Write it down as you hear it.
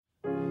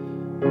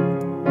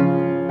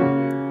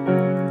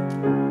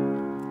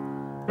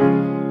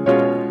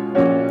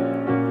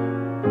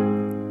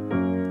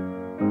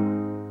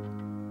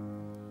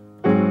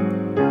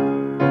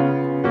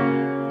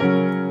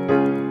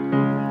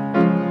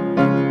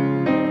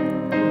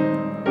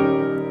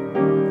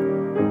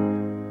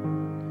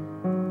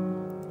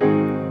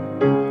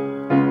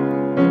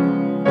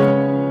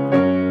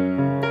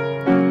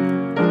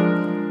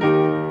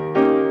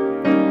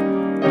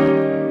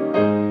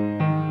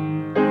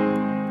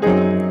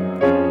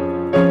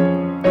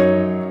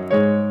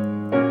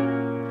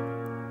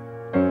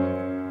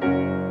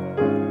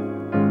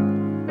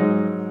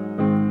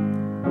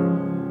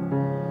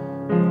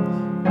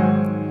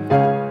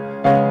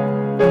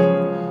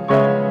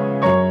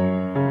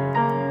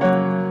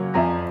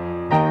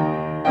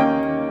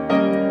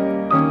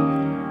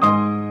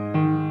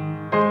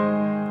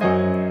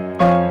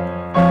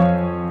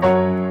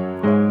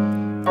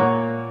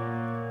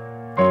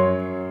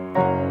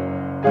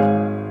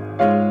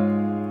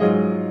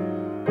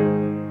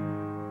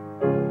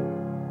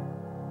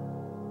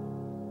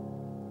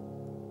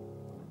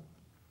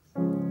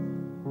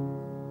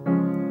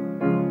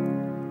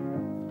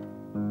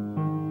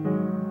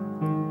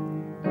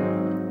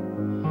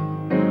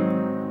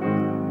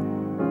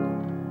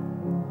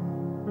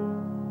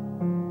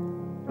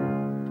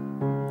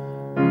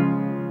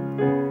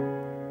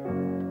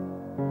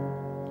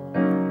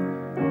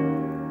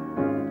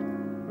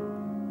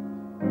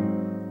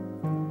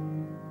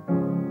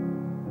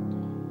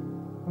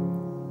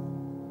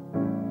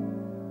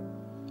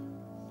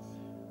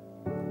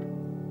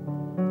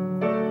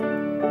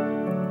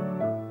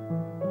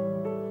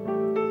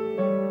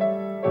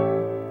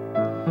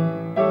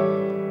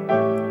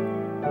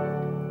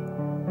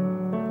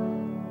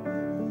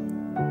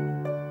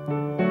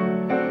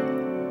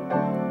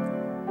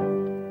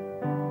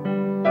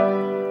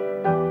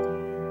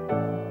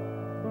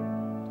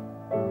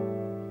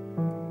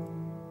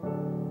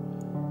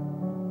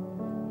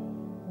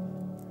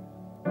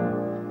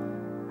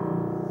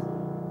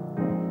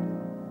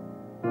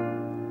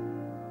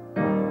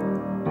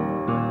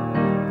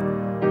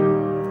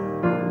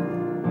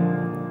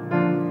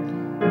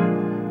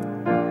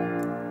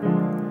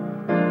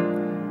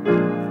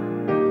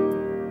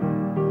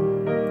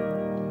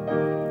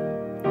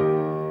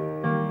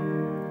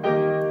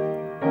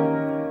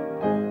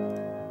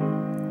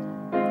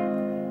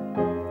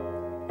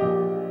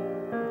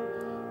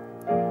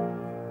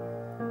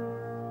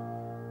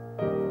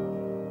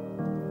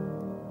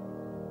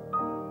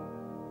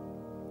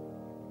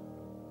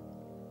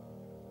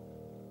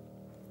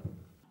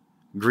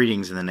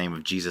Greetings in the name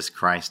of Jesus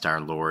Christ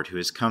our Lord, who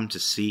has come to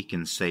seek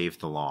and save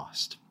the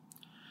lost.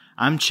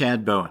 I'm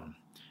Chad Bowen,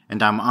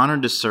 and I'm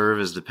honored to serve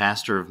as the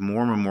pastor of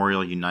Moore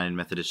Memorial United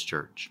Methodist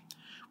Church,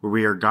 where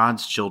we are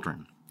God's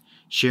children,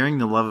 sharing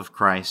the love of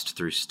Christ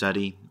through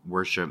study,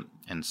 worship,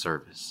 and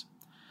service.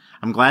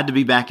 I'm glad to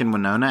be back in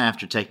Winona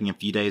after taking a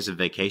few days of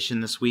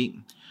vacation this week,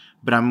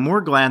 but I'm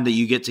more glad that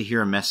you get to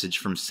hear a message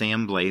from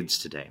Sam Blades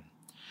today.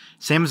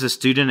 Sam is a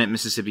student at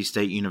Mississippi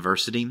State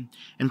University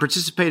and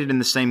participated in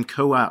the same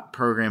co-op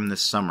program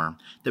this summer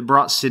that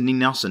brought Sydney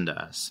Nelson to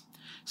us.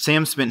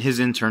 Sam spent his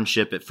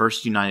internship at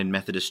First United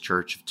Methodist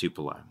Church of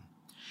Tupelo.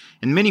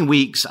 In many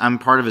weeks, I'm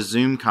part of a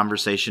Zoom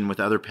conversation with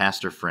other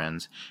pastor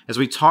friends as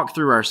we talk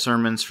through our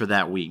sermons for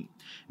that week,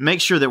 make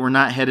sure that we're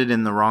not headed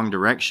in the wrong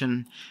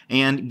direction,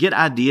 and get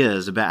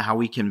ideas about how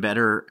we can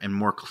better and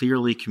more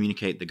clearly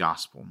communicate the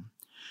gospel.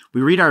 We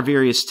read our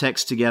various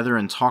texts together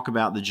and talk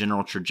about the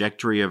general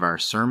trajectory of our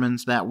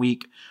sermons that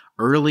week,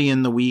 early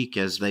in the week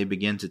as they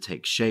begin to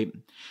take shape.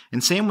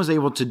 And Sam was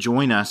able to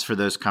join us for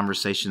those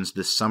conversations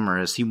this summer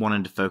as he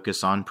wanted to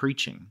focus on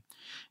preaching.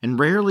 And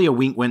rarely a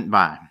week went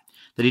by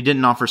that he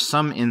didn't offer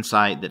some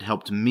insight that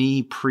helped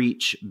me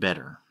preach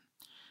better.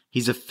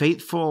 He's a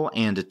faithful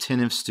and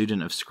attentive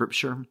student of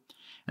Scripture,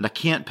 and I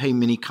can't pay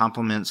many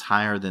compliments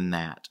higher than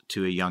that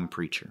to a young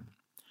preacher.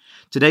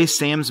 Today,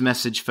 Sam's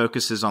message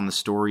focuses on the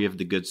story of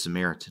the Good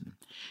Samaritan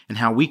and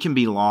how we can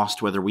be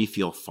lost whether we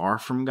feel far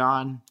from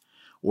God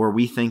or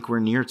we think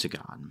we're near to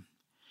God.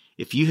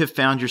 If you have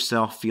found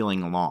yourself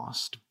feeling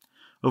lost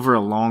over a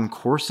long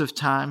course of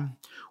time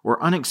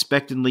or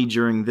unexpectedly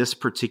during this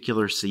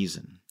particular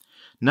season,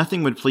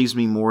 nothing would please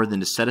me more than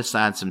to set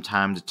aside some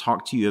time to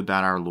talk to you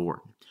about our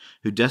Lord,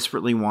 who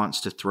desperately wants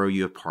to throw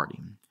you a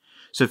party.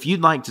 So if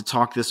you'd like to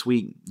talk this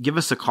week, give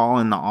us a call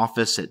in the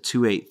office at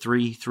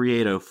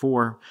 283-3804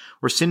 or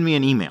send me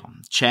an email,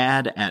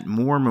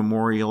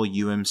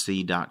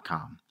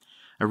 chad@moorememorialumc.com.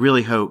 I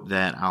really hope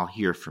that I'll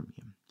hear from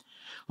you.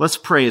 Let's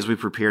pray as we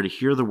prepare to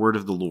hear the word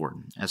of the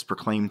Lord as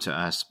proclaimed to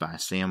us by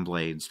Sam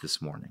Blades this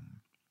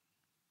morning.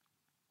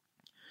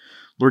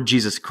 Lord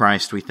Jesus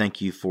Christ, we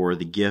thank you for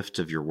the gift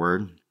of your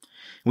word.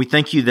 We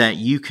thank you that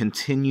you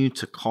continue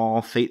to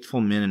call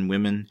faithful men and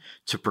women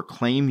to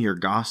proclaim your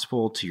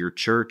gospel to your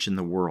church and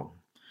the world.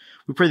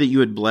 We pray that you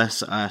would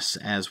bless us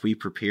as we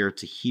prepare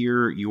to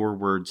hear your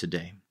word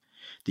today,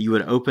 that you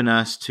would open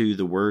us to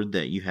the word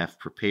that you have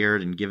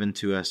prepared and given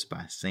to us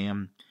by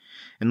Sam.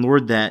 And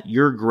Lord, that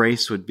your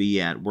grace would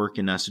be at work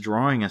in us,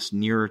 drawing us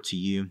nearer to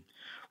you,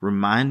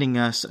 reminding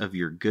us of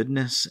your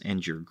goodness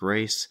and your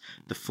grace,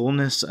 the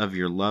fullness of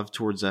your love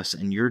towards us,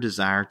 and your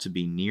desire to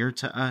be near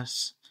to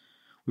us.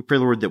 We pray,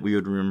 Lord, that we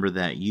would remember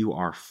that you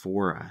are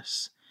for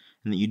us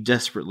and that you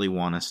desperately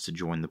want us to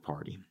join the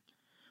party.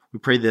 We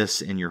pray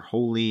this in your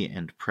holy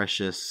and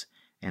precious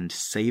and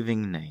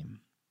saving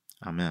name.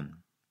 Amen.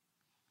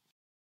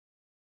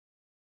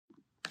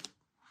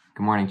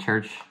 Good morning,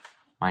 church.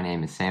 My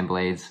name is Sam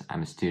Blades.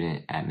 I'm a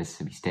student at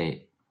Mississippi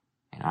State,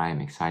 and I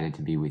am excited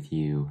to be with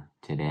you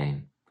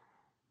today.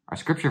 Our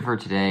scripture for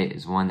today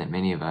is one that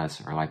many of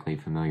us are likely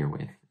familiar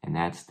with, and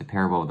that's the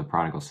parable of the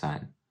prodigal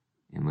son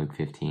in Luke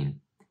 15.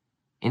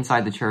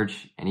 Inside the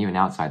church and even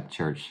outside the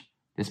church,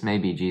 this may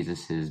be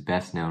Jesus'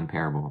 best-known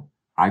parable.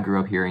 I grew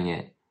up hearing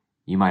it.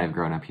 You might have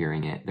grown up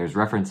hearing it. There's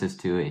references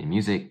to it in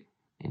music,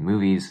 in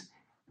movies.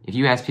 If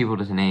you ask people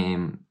to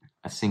name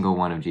a single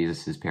one of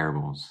Jesus'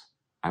 parables,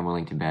 I'm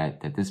willing to bet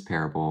that this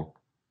parable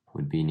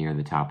would be near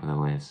the top of the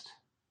list.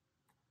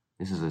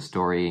 This is a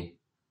story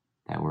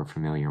that we're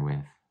familiar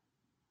with.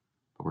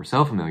 But we're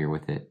so familiar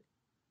with it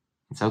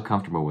and so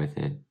comfortable with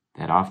it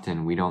that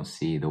often we don't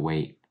see the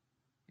weight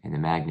and the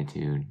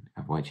magnitude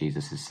of what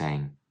Jesus is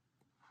saying.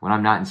 When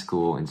I'm not in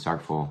school in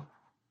Starkville,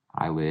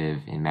 I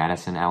live in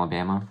Madison,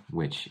 Alabama,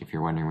 which, if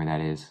you're wondering where that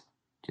is,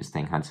 just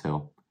think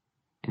Huntsville.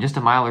 And just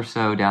a mile or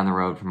so down the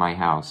road from my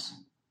house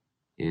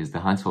is the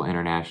Huntsville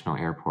International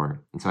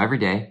Airport. And so every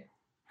day,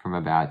 from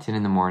about 10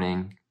 in the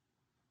morning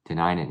to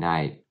 9 at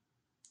night,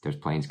 there's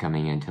planes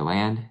coming in to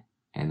land,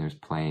 and there's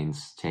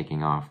planes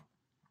taking off.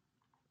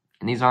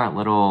 And these aren't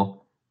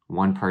little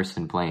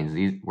one-person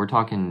planes. We're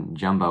talking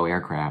jumbo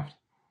aircraft.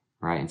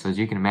 Right, and so as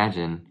you can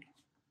imagine,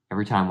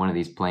 every time one of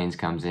these planes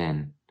comes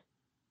in,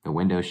 the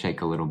windows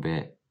shake a little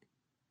bit,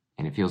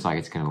 and it feels like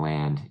it's going to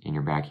land in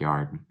your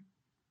backyard.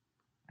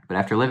 But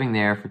after living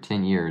there for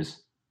 10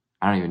 years,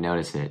 I don't even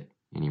notice it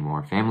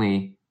anymore.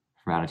 Family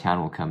from out of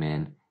town will come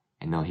in,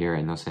 and they'll hear it,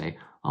 and they'll say,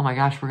 "Oh my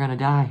gosh, we're going to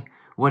die.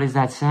 What is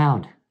that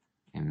sound?"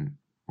 And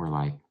we're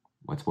like,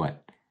 "What's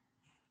what?"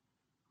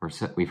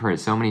 We've heard it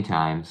so many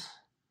times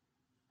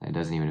that it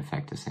doesn't even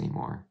affect us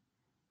anymore.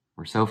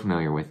 We're so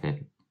familiar with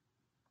it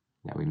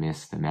that we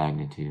miss the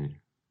magnitude.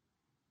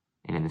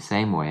 And in the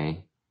same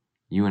way,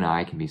 you and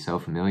I can be so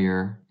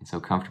familiar and so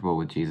comfortable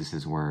with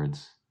Jesus'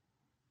 words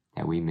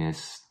that we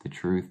miss the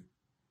truth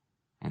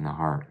and the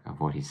heart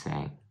of what he's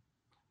saying.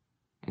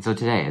 And so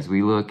today, as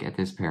we look at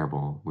this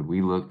parable, would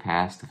we look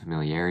past the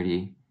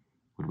familiarity?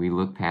 Would we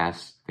look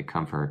past the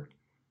comfort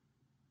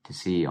to to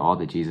see all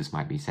that Jesus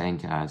might be saying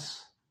to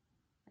us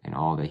and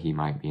all that he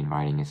might be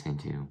inviting us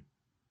into.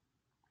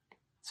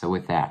 So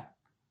with that,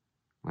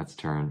 let's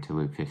turn to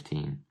Luke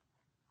 15.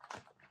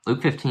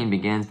 Luke 15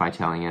 begins by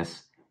telling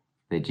us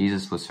that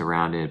Jesus was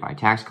surrounded by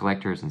tax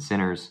collectors and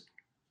sinners,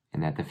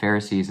 and that the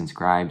Pharisees and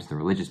scribes, the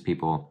religious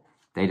people,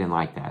 they didn't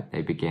like that.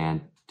 They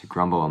began to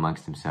grumble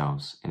amongst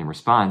themselves. And in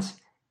response,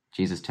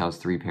 Jesus tells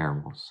three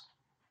parables: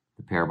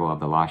 the parable of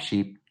the lost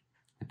sheep,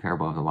 the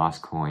parable of the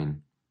lost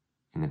coin,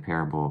 and the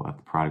parable of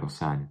the prodigal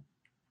son,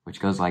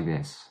 which goes like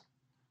this,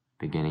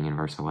 beginning in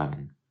verse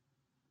 11.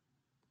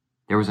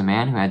 There was a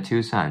man who had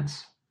 2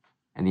 sons,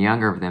 and the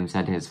younger of them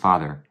said to his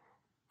father,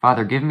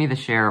 "Father, give me the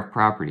share of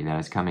property that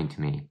is coming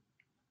to me."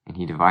 And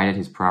he divided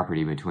his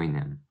property between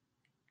them.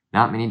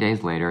 Not many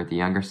days later, the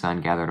younger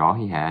son gathered all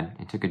he had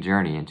and took a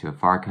journey into a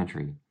far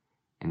country,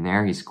 and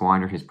there he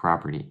squandered his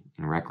property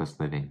in reckless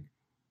living.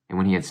 And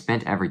when he had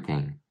spent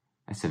everything,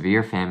 a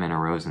severe famine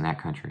arose in that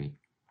country,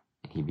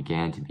 and he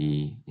began to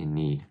be in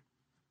need.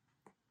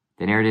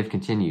 The narrative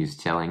continues,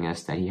 telling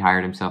us that he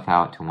hired himself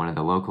out to one of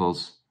the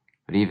locals,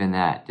 but even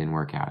that didn't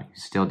work out. He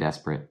was still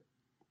desperate.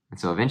 And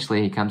so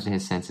eventually he comes to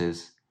his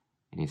senses,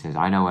 and he says,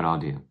 "I know what I'll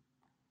do.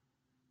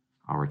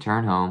 I'll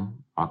return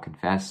home, I'll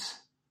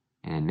confess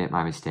and admit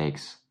my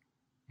mistakes,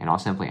 and I'll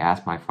simply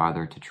ask my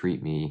father to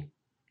treat me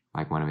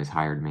like one of his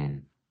hired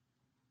men."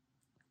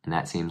 And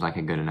that seems like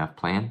a good enough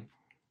plan.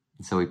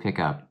 And so we pick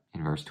up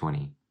in verse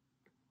 20.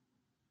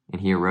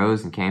 And he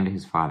arose and came to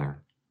his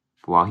father.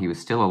 But while he was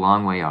still a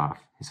long way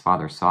off, his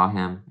father saw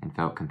him and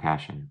felt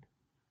compassion,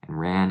 and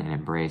ran and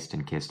embraced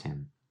and kissed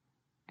him.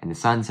 And the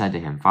son said to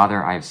him,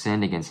 "Father, I have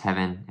sinned against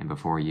heaven and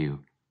before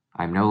you.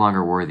 I am no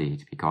longer worthy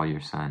to be called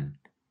your son."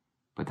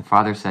 But the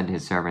father said to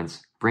his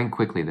servants, "Bring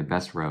quickly the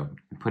best robe,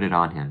 and put it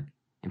on him,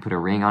 and put a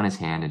ring on his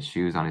hand and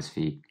shoes on his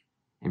feet,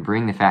 and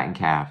bring the fattened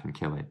calf and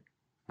kill it,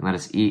 and let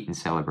us eat and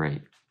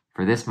celebrate.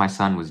 For this my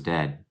son was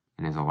dead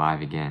and is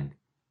alive again.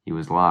 He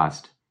was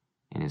lost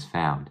and is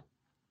found."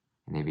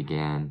 And they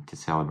began to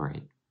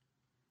celebrate.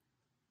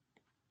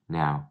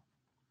 Now,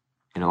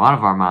 in a lot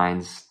of our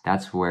minds,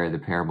 that's where the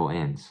parable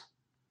ends.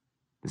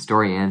 The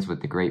story ends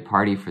with the great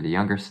party for the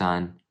younger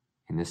son,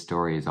 and this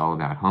story is all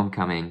about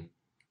homecoming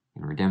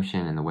and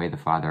redemption and the way the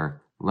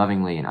father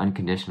lovingly and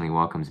unconditionally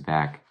welcomes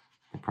back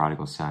the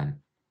prodigal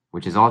son,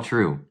 which is all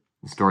true.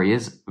 The story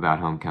is about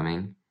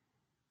homecoming.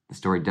 The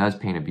story does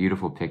paint a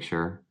beautiful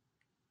picture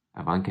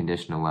of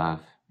unconditional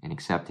love and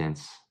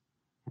acceptance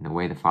and the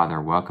way the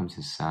father welcomes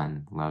his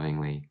son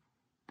lovingly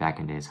back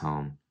into his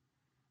home.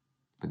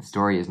 But the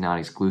story is not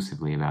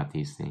exclusively about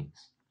these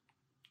things.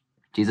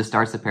 Jesus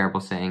starts the parable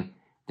saying,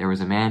 there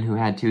was a man who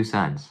had 2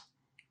 sons.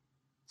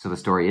 So the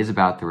story is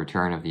about the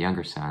return of the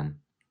younger son,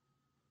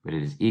 but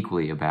it is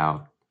equally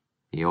about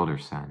the older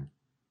son.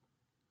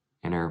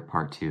 Enter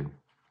part 2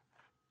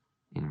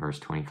 in verse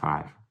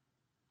 25.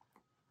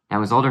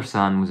 Now his older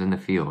son was in the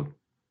field,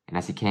 and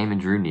as he came and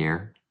drew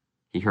near,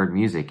 he heard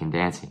music and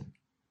dancing.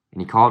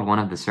 And he called one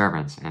of the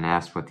servants and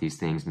asked what these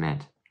things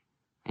meant.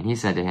 And he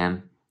said to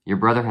him, "Your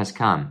brother has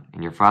come,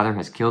 and your father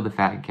has killed the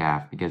fattened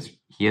calf, because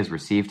he has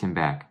received him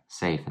back,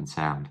 safe and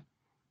sound."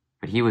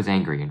 But he was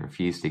angry and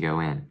refused to go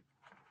in.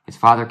 His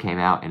father came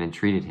out and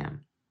entreated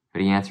him.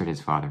 But he answered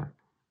his father,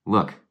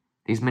 "Look,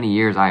 these many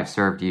years I have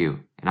served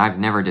you, and I have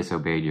never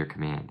disobeyed your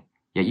command.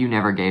 Yet you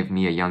never gave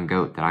me a young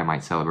goat that I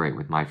might celebrate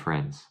with my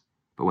friends.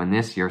 But when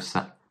this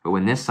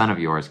son of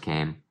yours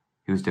came,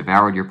 who has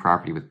devoured your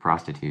property with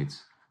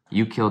prostitutes,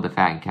 you killed the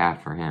fattened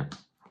calf for him."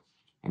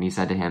 And he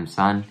said to him,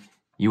 "Son,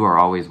 you are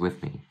always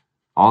with me.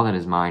 All that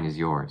is mine is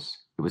yours.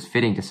 It was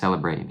fitting to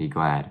celebrate and be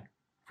glad.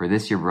 For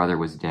this your brother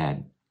was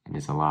dead and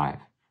is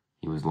alive.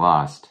 He was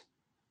lost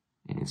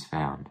and is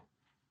found."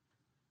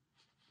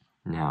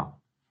 Now,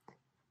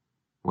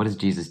 what is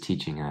Jesus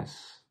teaching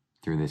us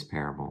through this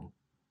parable?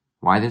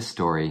 Why this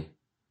story,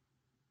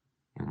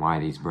 and why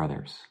these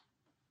brothers?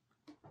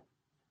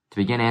 To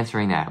begin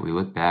answering that, we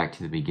look back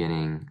to the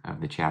beginning of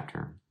the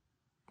chapter.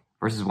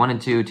 Verses 1 and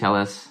 2 tell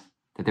us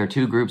that there are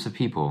 2 groups of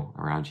people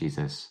around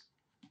Jesus.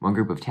 One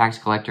group of tax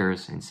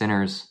collectors and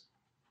sinners,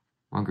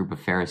 one group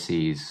of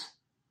Pharisees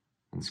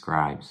and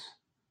scribes,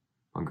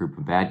 one group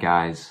of bad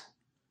guys,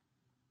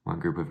 one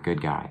group of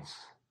good guys.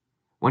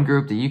 One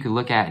group that you could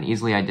look at and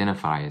easily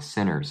identify as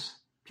sinners,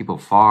 people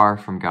far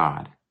from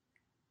God.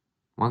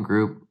 One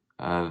group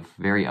of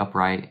very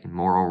upright and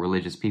moral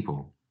religious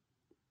people.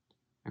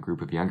 A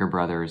group of younger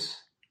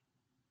brothers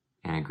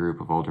and a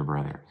group of older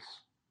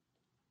brothers.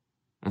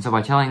 And so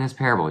by telling this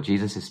parable,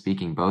 Jesus is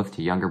speaking both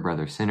to younger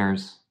brother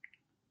sinners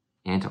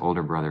and to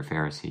older brother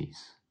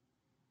Pharisees.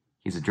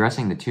 He's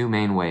addressing the 2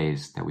 main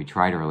ways that we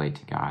try to relate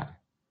to God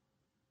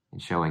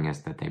and showing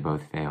us that they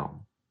both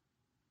fail.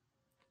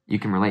 You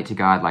can relate to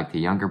God like the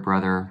younger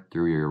brother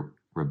through your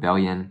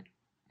rebellion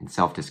and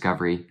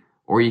self-discovery,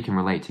 or you can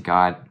relate to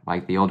God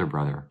like the older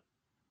brother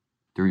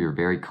through your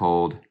very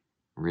cold,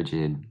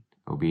 rigid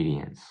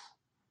obedience.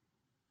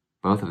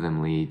 Both of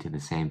them lead to the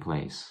same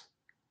place.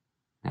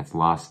 That's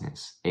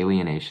lostness,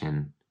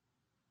 alienation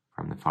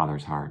from the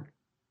Father's heart.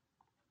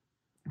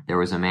 There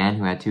was a man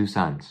who had 2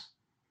 sons.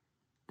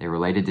 They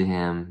related to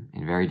him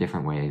in very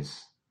different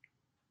ways,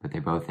 but they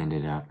both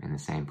ended up in the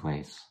same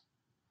place,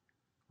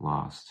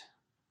 lost.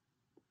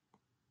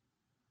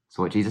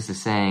 So what Jesus is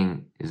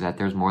saying is that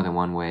there's more than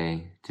one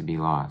way to be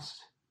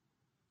lost.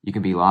 You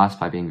can be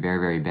lost by being very,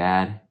 very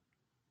bad,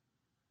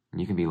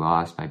 and you can be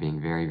lost by being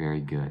very,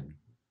 very good.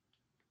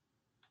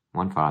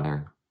 One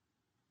father,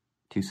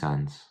 two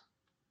sons,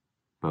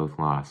 both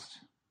lost.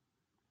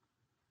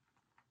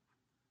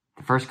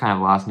 The first kind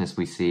of lostness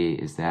we see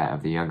is that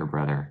of the younger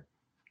brother.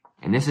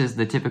 And this is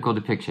the typical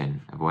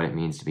depiction of what it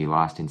means to be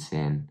lost in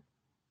sin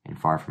and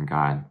far from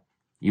God.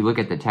 You look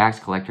at the tax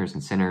collectors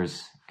and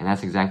sinners, and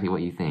that's exactly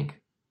what you think.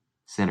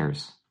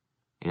 Sinners.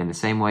 And in the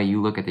same way,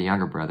 you look at the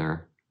younger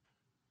brother,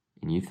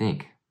 and you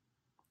think,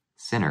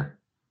 sinner.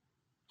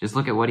 Just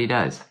look at what he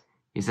does.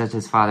 He says to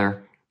his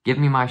father, "Give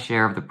me my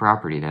share of the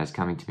property that is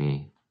coming to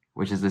me,"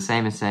 which is the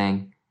same as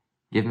saying,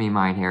 "Give me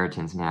my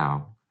inheritance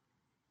now."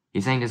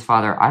 He's saying to his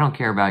father, "I don't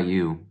care about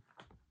you.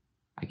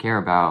 I care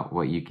about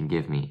what you can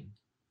give me.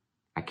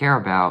 I care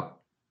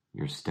about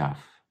your stuff.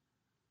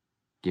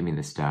 Give me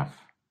the stuff,"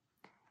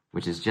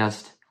 which is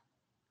just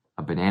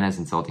a bananas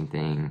insulting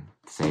thing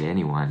to say to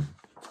anyone,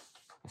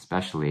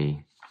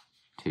 especially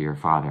to your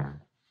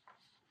father.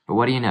 But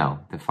what do you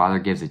know? The father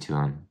gives it to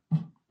him.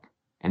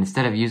 And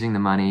instead of using the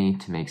money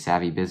to make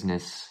savvy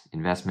business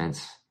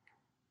investments,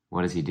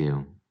 what does he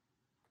do?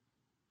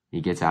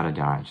 He gets out of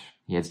Dodge.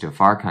 He heads to a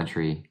far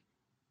country,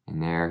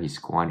 and there he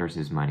squanders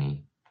his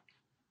money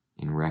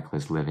in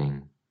reckless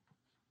living.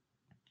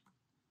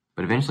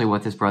 But eventually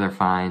what this brother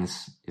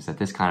finds is that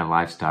this kind of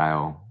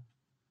lifestyle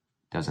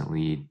doesn't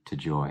lead to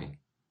joy.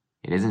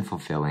 It isn't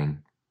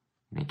fulfilling,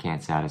 and it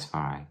can't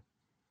satisfy.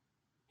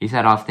 He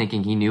set off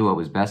thinking he knew what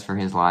was best for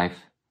his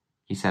life.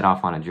 He set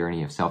off on a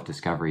journey of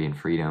self-discovery and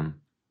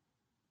freedom.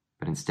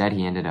 But instead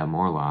he ended up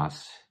more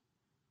lost,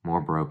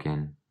 more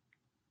broken,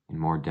 and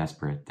more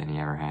desperate than he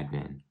ever had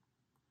been.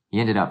 He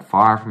ended up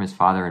far from his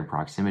father in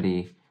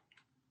proximity.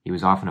 He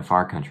was off in a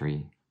far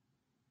country,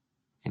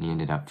 and he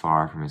ended up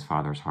far from his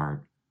father's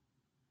heart.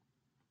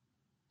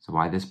 So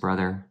why this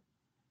brother?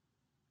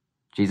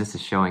 Jesus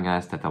is showing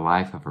us that the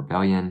life of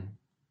rebellion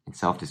and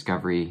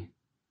self-discovery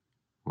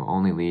will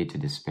only lead to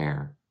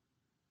despair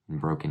and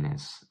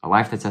brokenness. A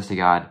life that says to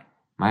God,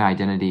 "My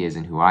identity is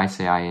in who I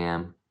say I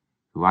am,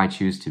 who I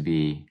choose to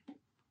be,"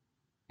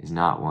 is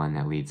not one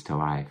that leads to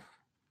life.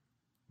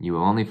 You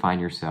will only find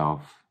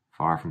yourself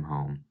far from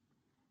home,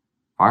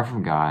 far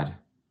from God,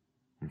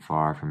 and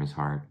far from his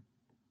heart.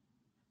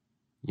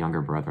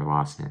 Younger brother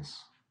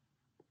lostness.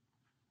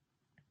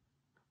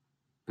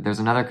 But there's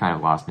another kind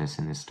of lostness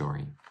in this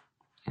story,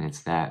 and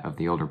it's that of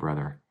the older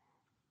brother.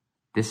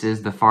 This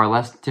is the far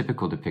less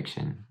typical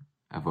depiction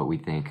of what we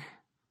think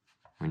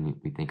when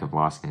we think of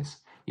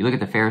lostness. You look at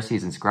the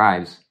Pharisees and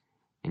scribes,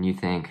 and you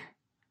think,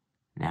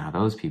 now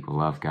those people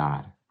love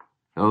God.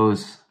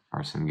 Those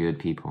are some good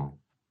people.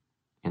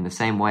 In the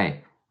same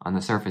way, on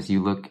the surface,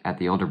 you look at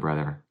the older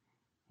brother,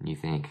 and you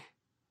think,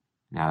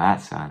 now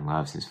that son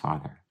loves his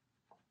father.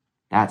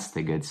 That's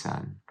the good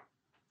son.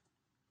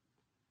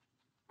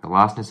 The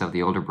lostness of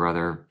the older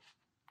brother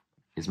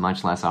is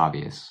much less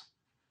obvious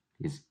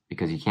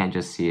because you can't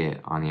just see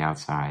it on the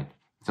outside.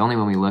 It's only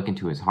when we look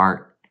into his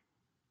heart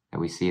that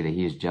we see that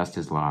he is just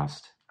as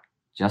lost,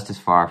 just as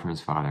far from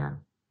his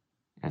father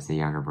as the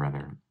younger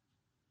brother.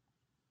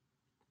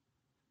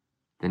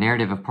 The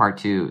narrative of part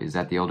 2 is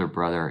that the older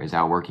brother is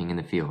out working in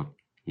the field.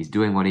 He's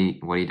doing what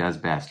he does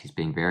best. He's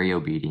being very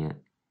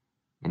obedient.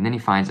 And then he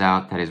finds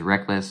out that his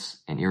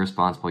reckless and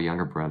irresponsible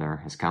younger brother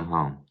has come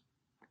home,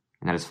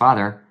 and that his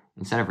father,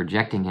 instead of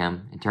rejecting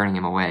him and turning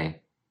him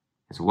away,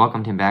 has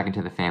welcomed him back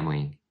into the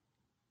family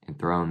and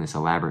thrown this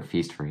elaborate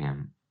feast for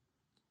him.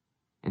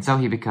 And so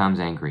he becomes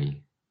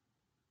angry,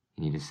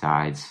 and he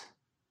decides,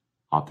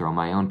 I'll throw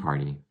my own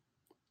party,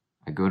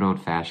 a good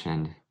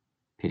old-fashioned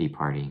pity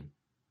party.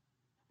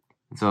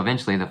 And so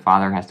eventually the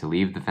father has to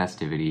leave the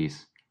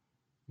festivities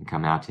and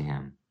come out to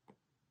him.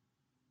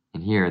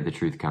 And here the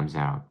truth comes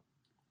out.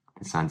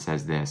 The son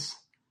says this,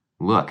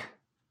 "Look,"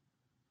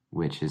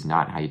 which is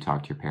not how you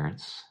talk to your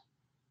parents,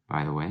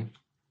 by the way.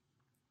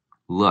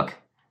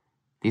 "Look,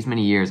 these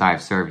many years I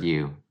have served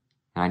you,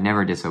 and I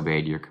never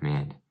disobeyed your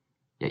command.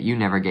 Yet you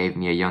never gave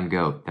me a young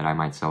goat that I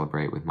might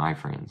celebrate with my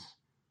friends.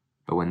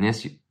 But when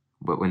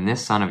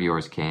this son of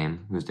yours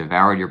came, who has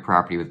devoured your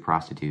property with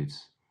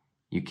prostitutes,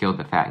 you killed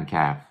the fattened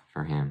calf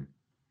for him."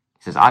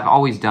 He says, "I've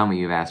always done what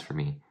you've asked for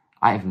me.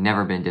 I have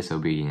never been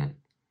disobedient.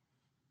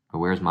 But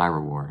where's my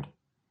reward?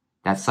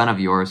 That son of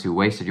yours who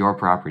wasted your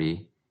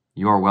property,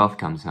 your wealth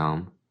comes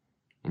home,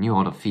 and you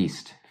hold a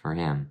feast for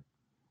him.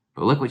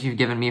 But look what you've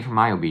given me for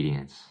my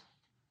obedience.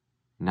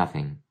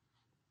 Nothing.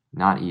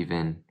 Not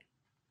even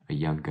a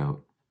young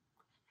goat."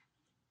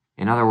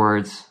 In other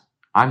words,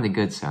 I'm the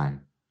good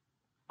son.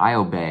 I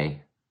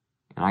obey,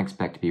 and I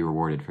expect to be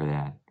rewarded for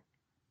that.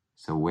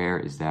 So where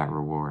is that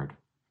reward?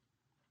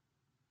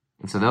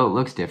 And so though it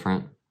looks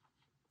different,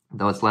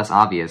 though it's less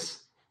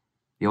obvious,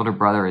 the older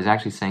brother is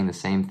actually saying the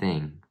same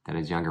thing that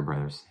his younger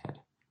brother said.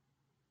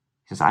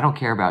 He says, "I don't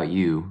care about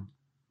you.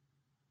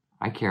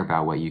 I care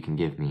about what you can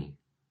give me.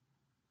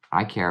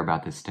 I care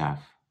about this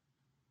stuff.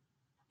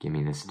 Give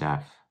me this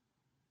stuff.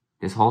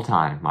 This whole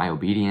time, my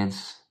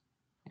obedience,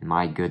 and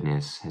my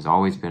goodness has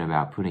always been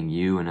about putting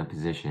you in a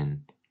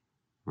position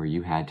where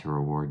you had to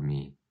reward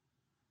me.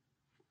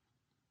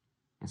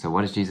 And so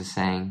what is Jesus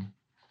saying?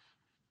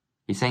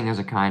 He's saying there's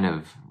a kind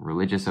of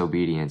religious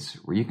obedience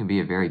where you can be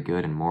a very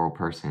good and moral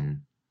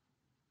person,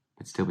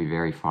 but still be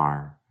very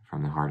far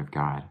from the heart of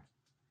God.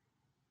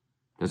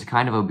 There's a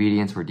kind of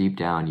obedience where deep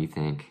down you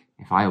think,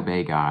 if I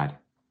obey God,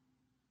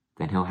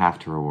 then he'll have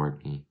to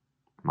reward me.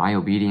 My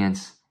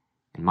obedience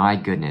and my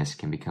goodness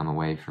can become a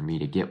way for me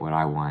to get what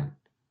I want,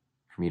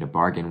 for me to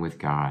bargain with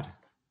God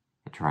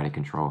and try to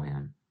control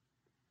him.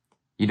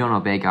 You don't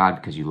obey God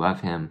because you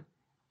love him,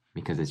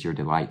 because it's your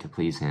delight to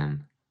please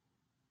him.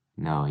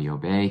 No, you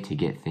obey to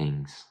get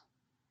things.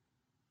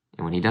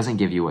 And when he doesn't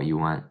give you what you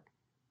want,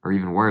 or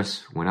even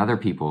worse, when other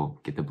people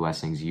get the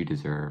blessings you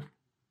deserve,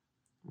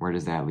 where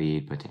does that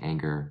lead but to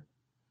anger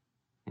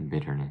and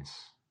bitterness?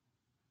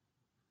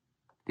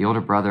 The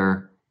older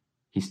brother,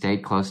 he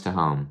stayed close to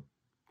home,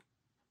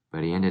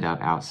 but he ended up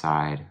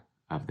outside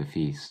of the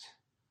feast.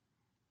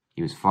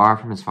 He was far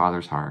from his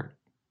father's heart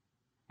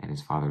and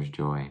his father's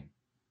joy.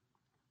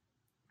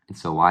 And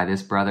so why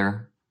this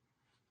brother?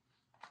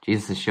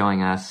 Jesus is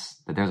showing us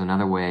that there's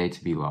another way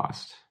to be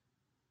lost,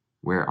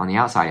 where on the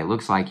outside it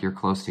looks like you're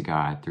close to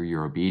God through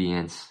your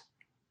obedience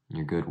and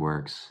your good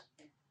works,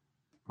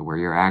 but where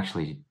you're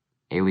actually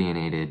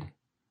alienated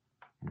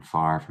and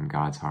far from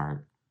God's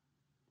heart.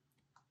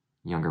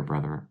 Older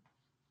brother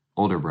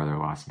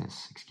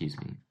lostness,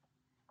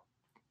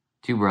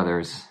 Two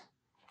brothers,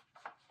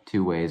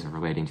 two ways of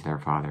relating to their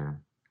father,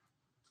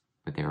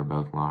 but they were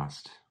both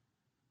lost.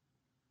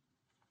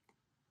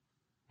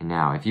 And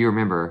now, if you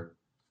remember,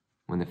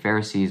 when the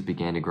Pharisees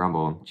began to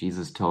grumble,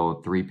 Jesus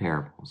told 3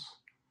 parables.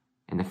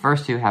 And the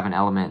first 2 have an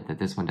element that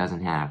this one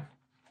doesn't have.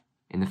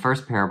 In the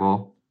first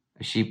parable,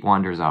 a sheep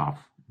wanders off.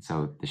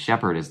 So the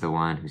shepherd is the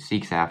one who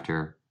seeks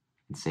after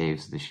and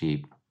saves the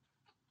sheep.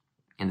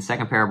 In the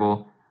second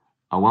parable,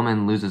 a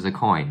woman loses a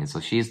coin, and so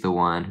she's the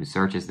one who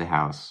searches the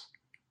house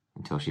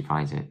until she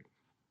finds it.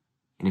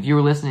 And if you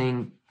were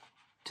listening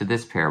to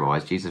this parable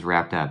as Jesus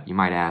wrapped up, you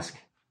might ask,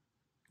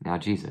 now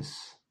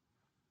Jesus,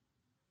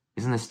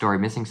 isn't this story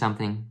missing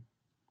something?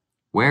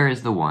 Where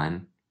is the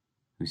one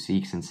who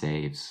seeks and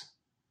saves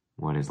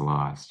what is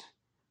lost?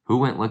 Who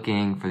went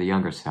looking for the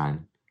younger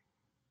son?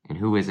 And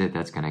who is it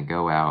that's going to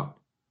go out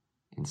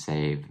and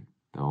save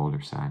the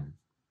older son?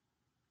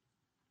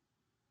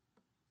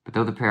 But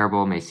though the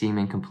parable may seem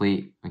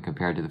incomplete when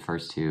compared to the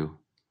first 2,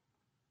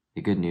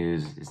 the good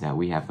news is that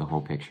we have the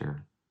whole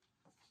picture.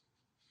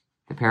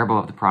 The parable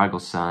of the prodigal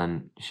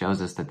son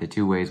shows us that the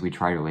 2 ways we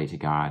try to relate to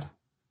God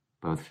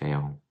both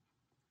fail.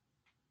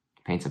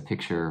 It paints a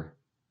picture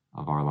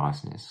of our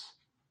lostness.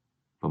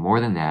 But more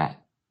than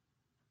that,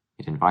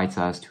 it invites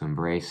us to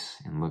embrace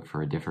and look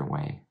for a different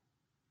way,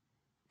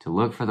 to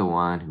look for the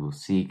one who will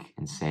seek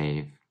and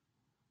save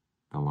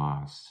the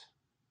lost.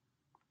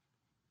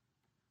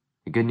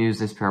 The good news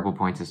this parable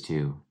points us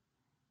to,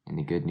 and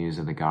the good news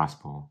of the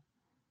gospel,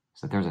 is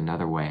that there's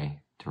another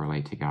way to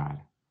relate to God.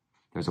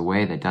 There's a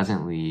way that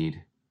doesn't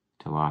lead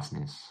to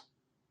lostness.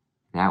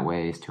 That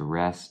way is to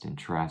rest and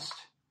trust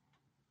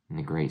in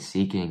the great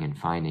seeking and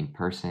finding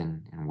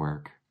person and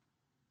work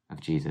of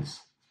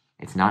Jesus.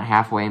 It's not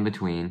halfway in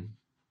between.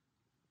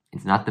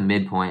 It's not the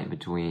midpoint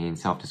between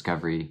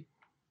self-discovery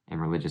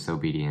and religious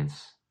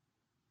obedience.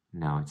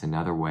 No, it's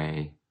another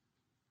way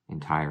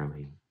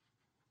entirely.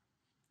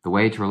 The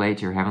way to relate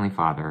to your Heavenly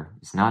Father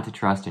is not to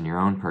trust in your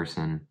own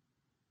person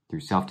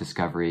through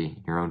self-discovery,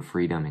 your own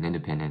freedom and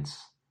independence.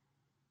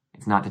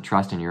 It's not to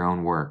trust in your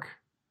own work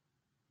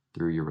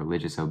through your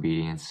religious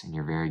obedience and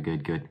your very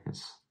good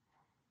goodness.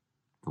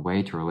 The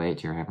way to relate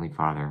to your Heavenly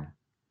Father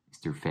is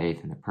through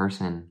faith in the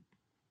person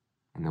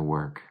and the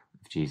work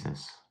of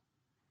Jesus.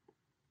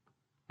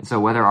 And so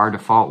whether our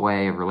default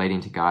way of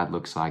relating to God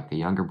looks like the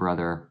younger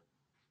brother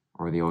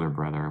or the older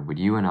brother, would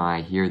you and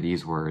I hear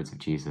these words of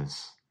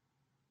Jesus,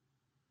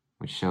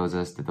 which shows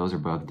us that those are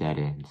both dead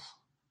ends.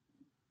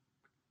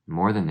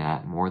 More than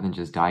that, more than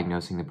just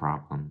diagnosing the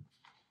problem,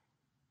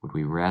 would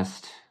we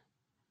rest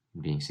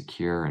in being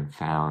secure and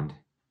found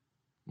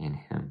in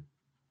Him?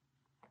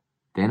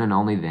 Then and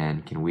only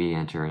then can we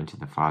enter into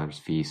the Father's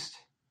feast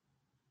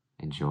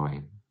and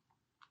joy.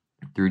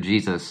 Through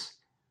Jesus,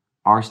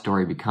 our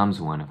story becomes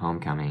one of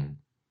homecoming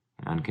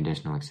and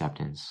unconditional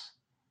acceptance.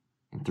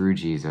 And through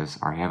Jesus,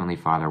 our Heavenly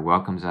Father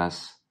welcomes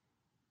us,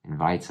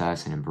 invites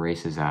us, and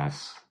embraces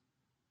us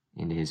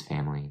into His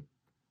family.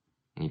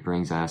 And He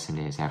brings us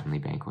into His heavenly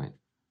banquet.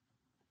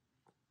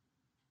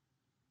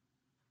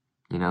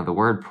 You know, the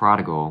word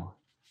prodigal,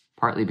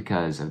 partly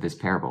because of this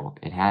parable,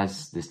 it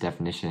has this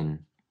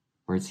definition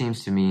where it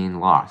seems to mean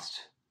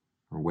lost,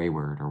 or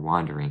wayward, or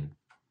wandering.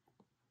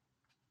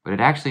 But it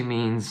actually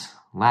means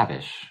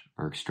lavish,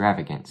 or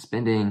extravagant,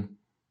 spending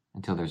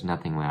until there's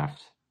nothing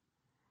left.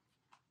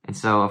 And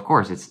so, of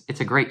course, it's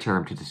a great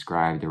term to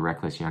describe the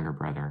reckless younger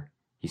brother.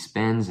 He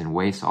spends and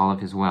wastes all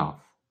of his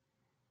wealth.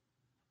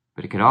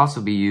 But it could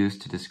also be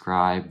used to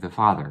describe the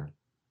father,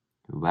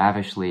 who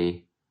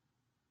lavishly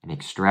and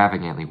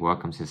extravagantly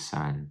welcomes his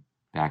son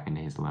back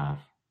into his love.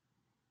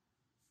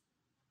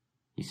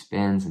 He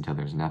spins until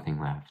there's nothing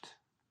left.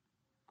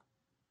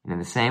 And in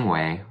the same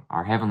way,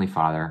 our Heavenly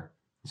Father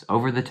is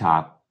over the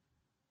top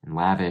and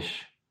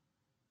lavish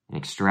and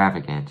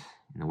extravagant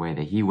in the way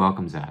that He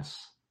welcomes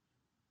us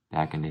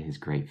back into His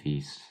great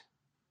feast.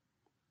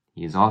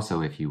 He is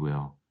also, if you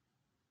will,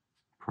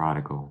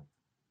 prodigal.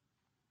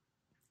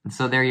 And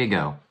so there you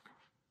go.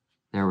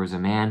 There was a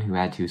man who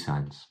had 2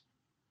 sons.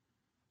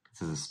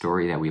 This is a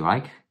story that we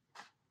like.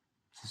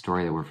 It's a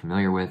story that we're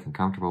familiar with and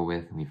comfortable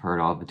with, and we've heard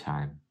all the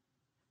time.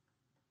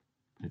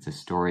 But it's a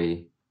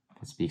story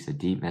that speaks a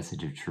deep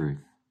message of truth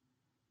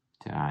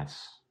to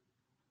us.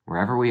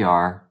 Wherever we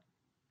are,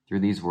 through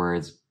these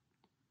words,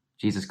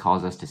 Jesus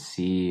calls us to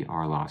see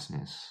our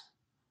lostness.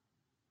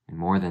 And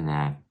more than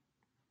that,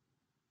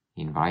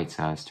 He invites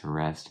us to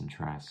rest and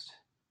trust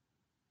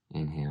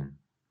in Him.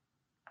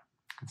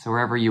 And so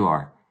wherever you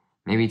are,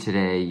 maybe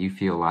today you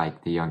feel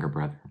like the younger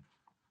brother.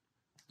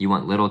 You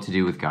want little to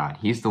do with God.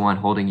 He's the one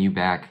holding you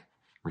back,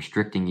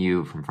 restricting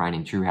you from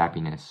finding true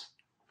happiness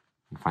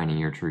and finding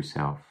your true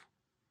self.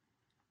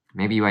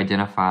 Maybe you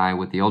identify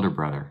with the older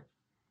brother.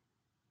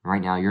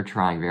 Right now you're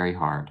trying very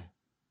hard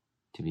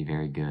to be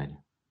very good.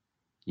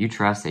 You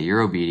trust that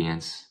your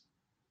obedience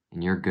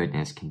and your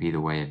goodness can be the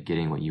way of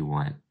getting what you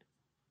want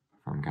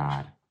from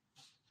God.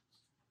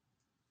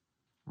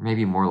 Or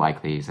maybe more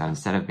likely is that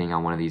instead of being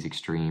on one of these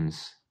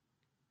extremes,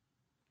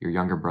 you're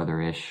younger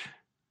brother-ish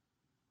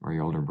or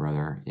your older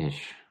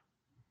brother-ish.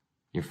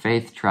 Your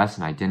faith, trust,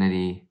 and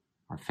identity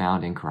are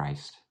found in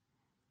Christ.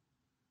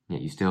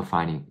 Yet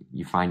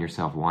you find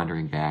yourself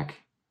wandering back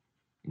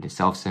into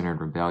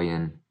self-centered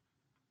rebellion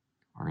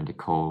or into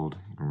cold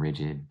and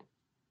rigid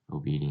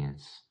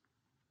obedience.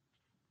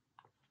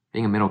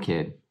 Being a middle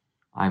kid,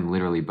 I'm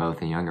literally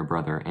both a younger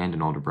brother and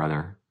an older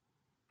brother.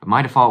 But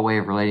my default way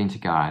of relating to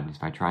God is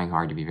by trying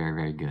hard to be very,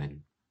 very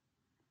good.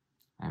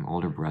 I'm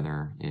older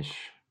brother-ish.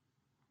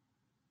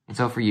 And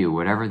so for you,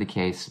 whatever the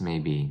case may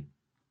be,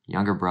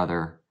 younger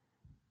brother,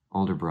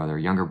 older brother,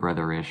 younger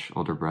brother-ish,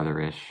 older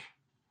brother-ish,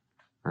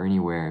 or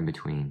anywhere in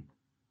between,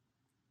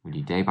 would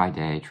you day by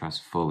day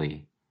trust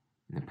fully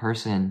in the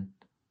person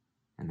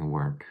and the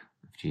work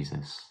of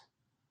Jesus?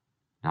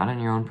 Not in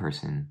your own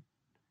person,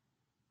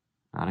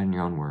 not in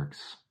your own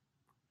works,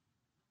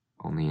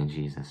 only in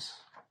Jesus.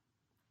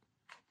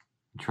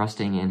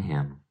 Trusting in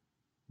Him,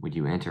 would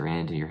you enter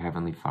into your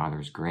Heavenly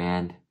Father's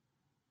grand,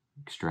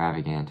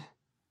 extravagant,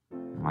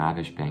 and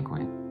lavish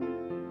banquet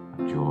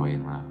of joy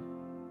and love?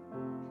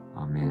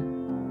 Amen.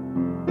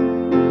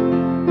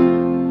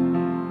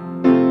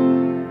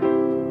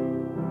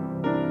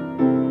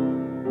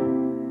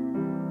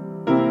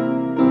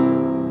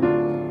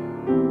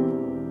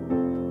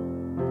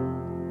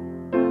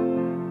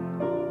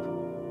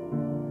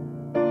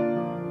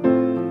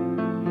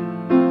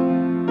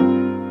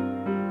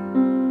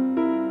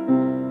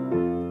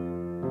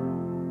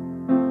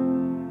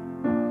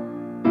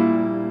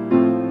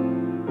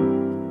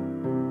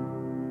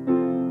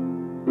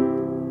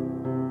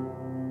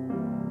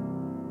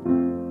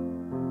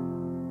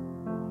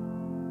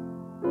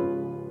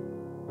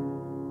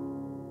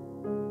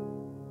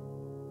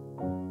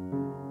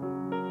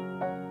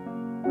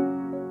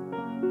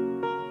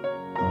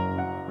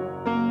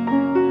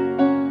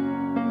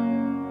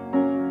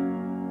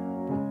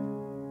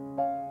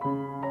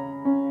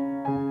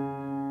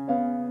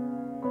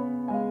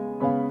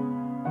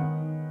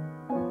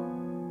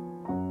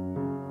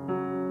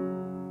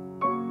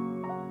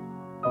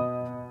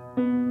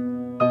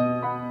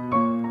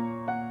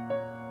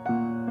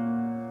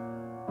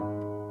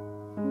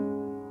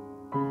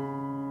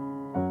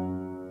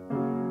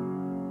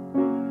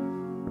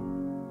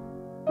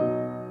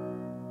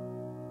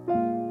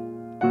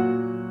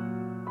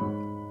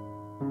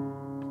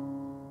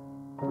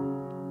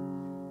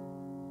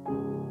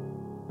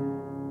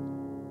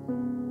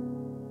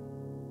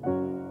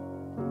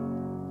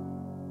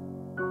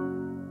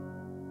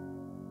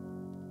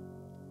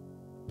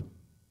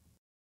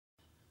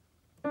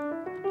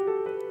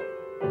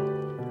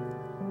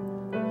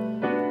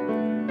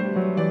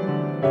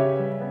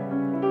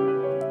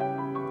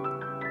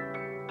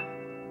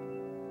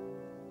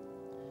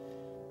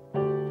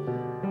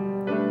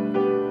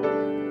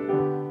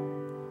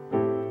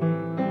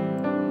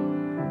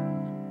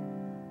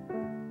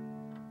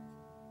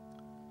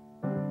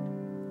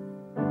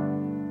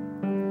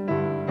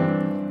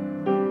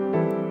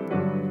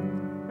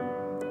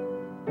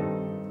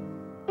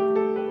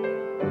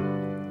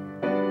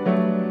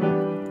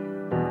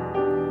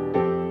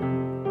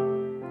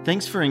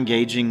 Thanks for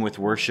engaging with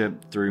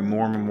worship through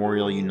Moore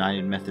Memorial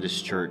United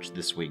Methodist Church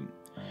this week.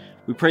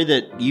 We pray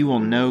that you will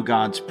know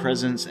God's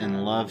presence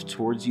and love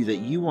towards you,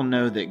 that you will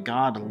know that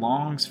God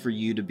longs for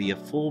you to be a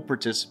full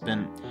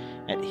participant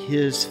at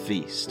His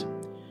feast.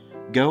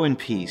 Go in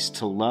peace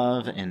to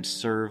love and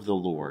serve the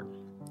Lord.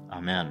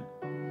 Amen.